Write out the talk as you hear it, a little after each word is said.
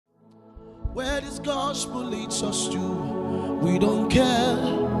Where this gospel leads us to, we don't care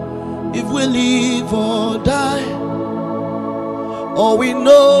if we live or die. All we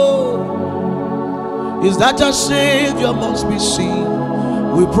know is that our Savior must be seen.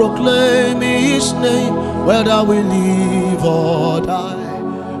 We proclaim His name, whether we live or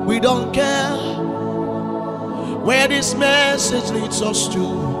die. We don't care where this message leads us to.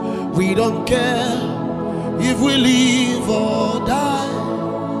 We don't care if we live or die.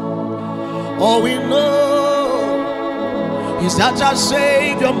 All we know is that our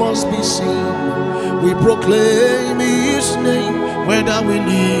Savior must be seen. We proclaim His name, whether we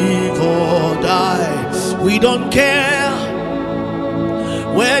live or die. We don't care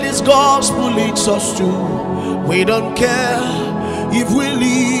where this gospel leads us to. We don't care if we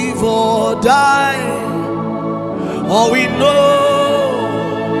live or die. All we know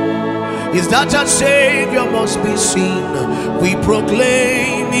is that our Savior must be seen. We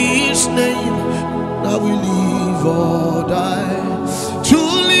proclaim His name, that we live or die. To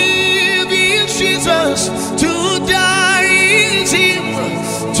live is Jesus, to die is Him.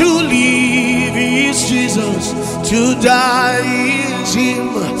 To live is Jesus, to die is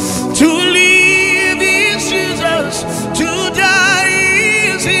Him. To live is Jesus, to die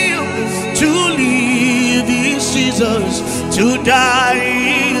is Him. To live is Jesus, to die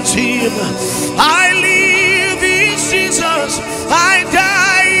is Him. I live is Jesus, I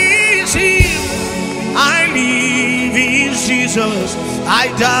die is Him. I live is Jesus, I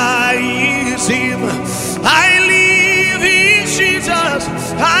die is Him. I live is Jesus,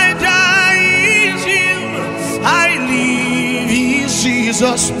 I die is Him. I live is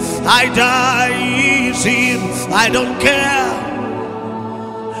Jesus, I die is Him. I don't care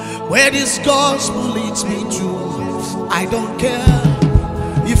where this gospel leads me to. I don't care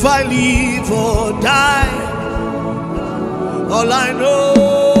if I live or die. All I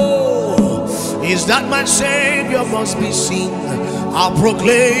know is that my Savior must be seen. I'll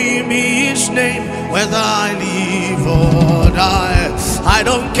proclaim His name, whether I live or die. I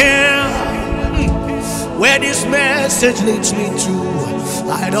don't care where this message leads me to.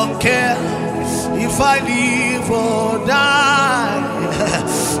 I don't care if I live or die.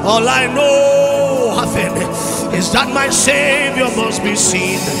 All I know is that my Savior must be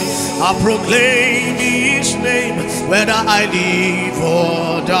seen. I'll proclaim His name, whether I live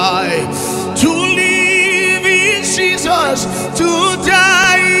or die. To live is Jesus, to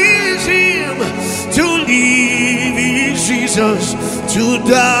die is Him. To live is Jesus, to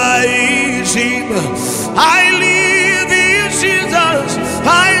die is Him. I live is Jesus,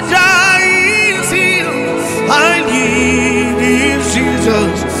 I die is Him. I live is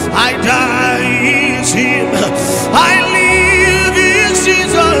Jesus, I die is Him. I live is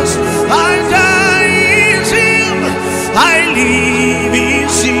Jesus, I die is Him. I live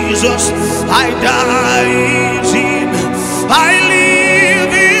is Jesus, I die is Him. I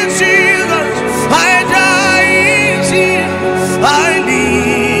live is Jesus, I die is Him. I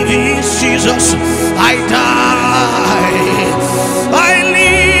live is Jesus, I die. I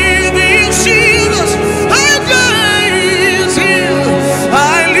live is Jesus, I die is Him.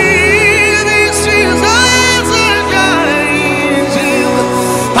 I live is Jesus, I die is Him.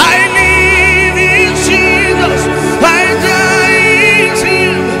 I live is Jesus, I die is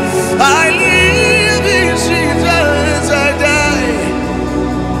Him. I live is Jesus, I die.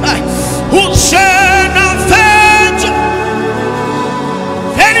 Who shall not fail?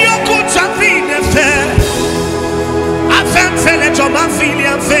 And you could have been a fair. I felt felt on my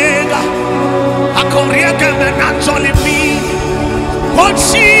feeling vega. I corria che me naturally me. What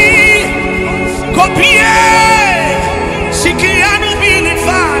she copie. Si che hanno bini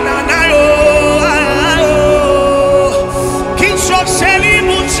fana na yo. Chi so se li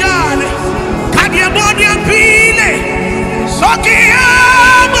muciane. Cadia boni apile. So che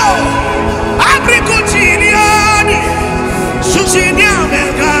amo. Apri conciliani. Susiniame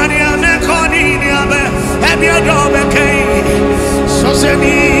cania me coniniame. E mio nome che so se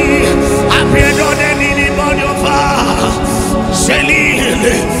ni apri done ni bonio fa. Se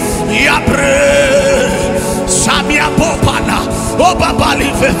li apre Sabia popala o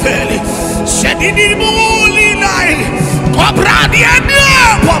babali fefeli. Se di muli lai. Cobra di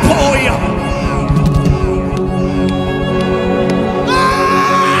popoia.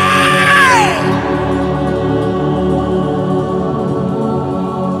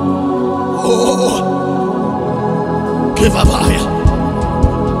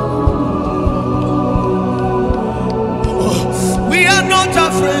 We are not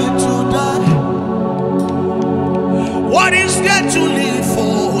afraid to die. What is there to live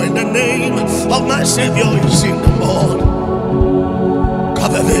for when the name of my Savior is in the Lord?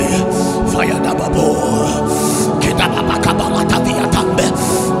 Fire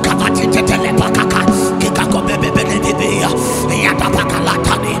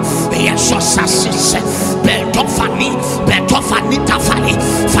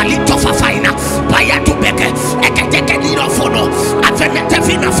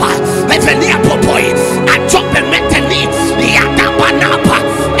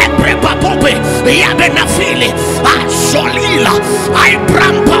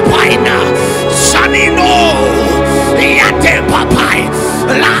Prampapaina, Sanino, Yate Papai,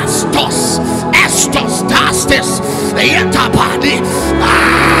 Lastos, Estos, Tastis, Yatabadi,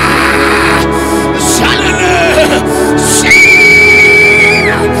 Salene,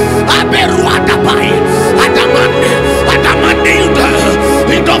 Aberuatapai, Adamande,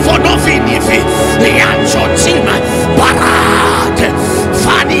 Indofonifi, Yanchotima, Barate,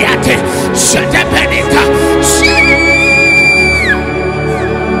 Faniate, Setepenita,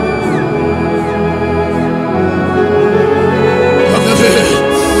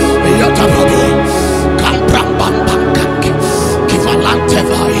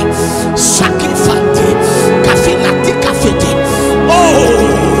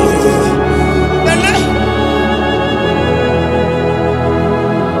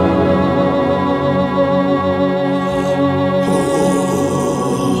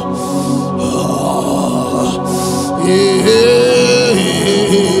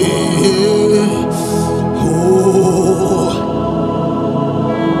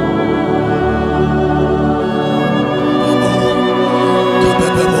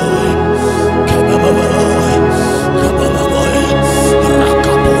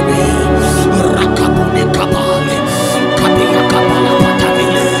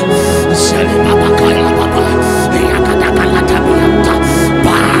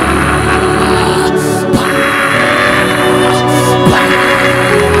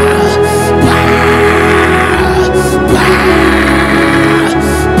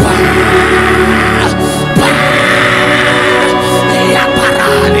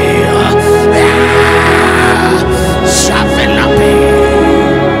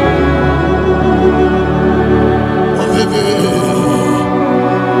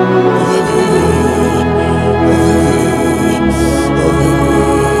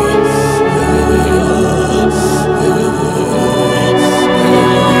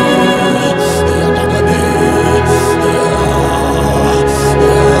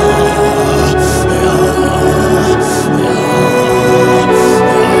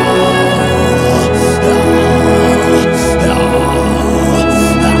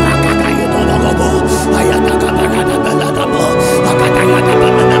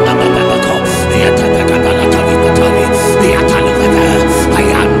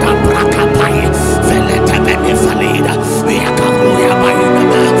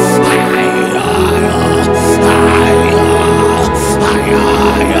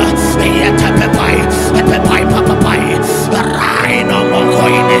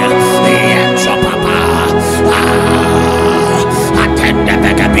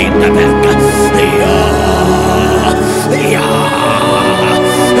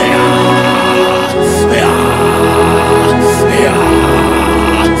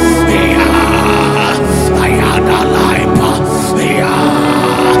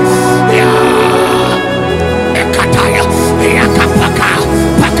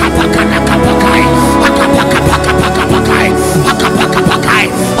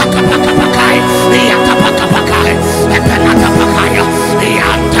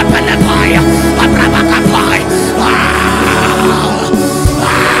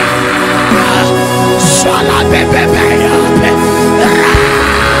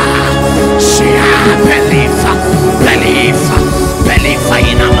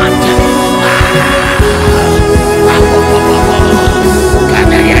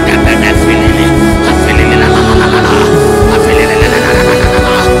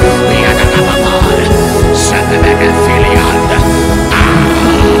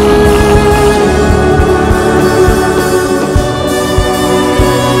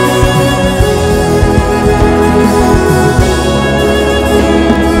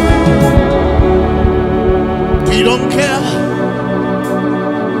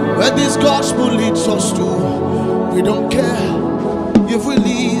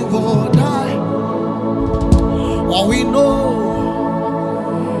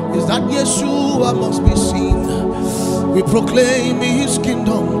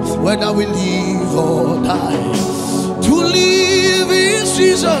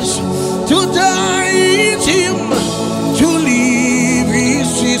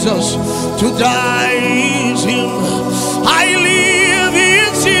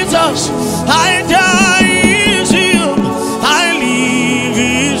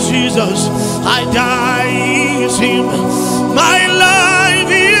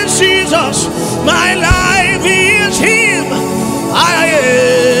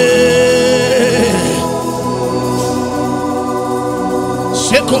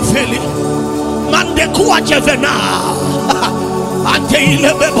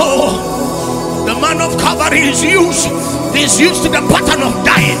 The man of Calvary is used He's used to the pattern of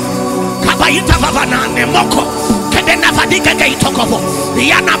dying. Kabayita Vavana Nemoko.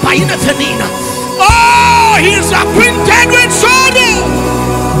 Oh, he's acquainted with sorrow.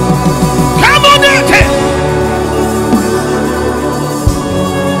 Come on,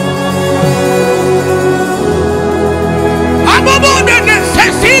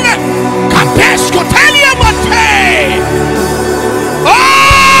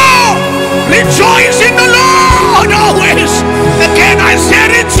 oh, rejoice in the Lord always. Again I say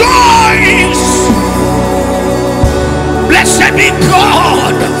rejoice. Blessed be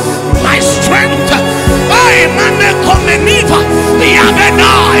God, my strength. I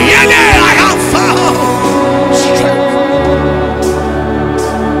have found strength.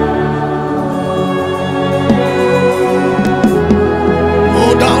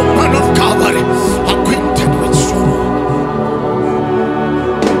 Oh, thou man of Calvary, acquainted with sorrow.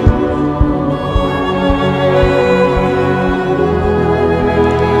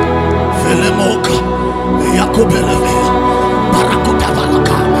 Philemoka, Yakubeleve.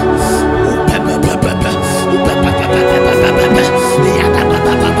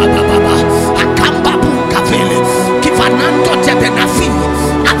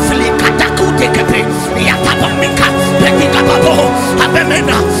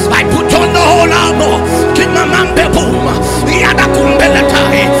 I put on the whole armor. Kimamambe boom. Yada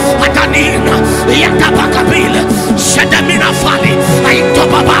kumbeletai. Atanina. Yada bakabile. Shedamina fali.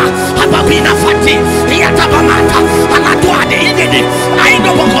 Aitobaba. Ababina fati. Yada bamata. Anatuade idini.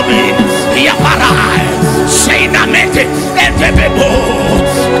 Aidobokomin. Yaparai. Seina mete. Etebebo.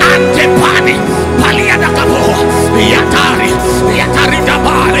 Antepani. Paliada kabo. Yatari. Yatari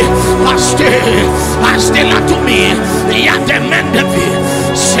dabari. Aste latumi. Yade mendevi.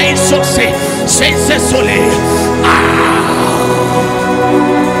 Say so say sole.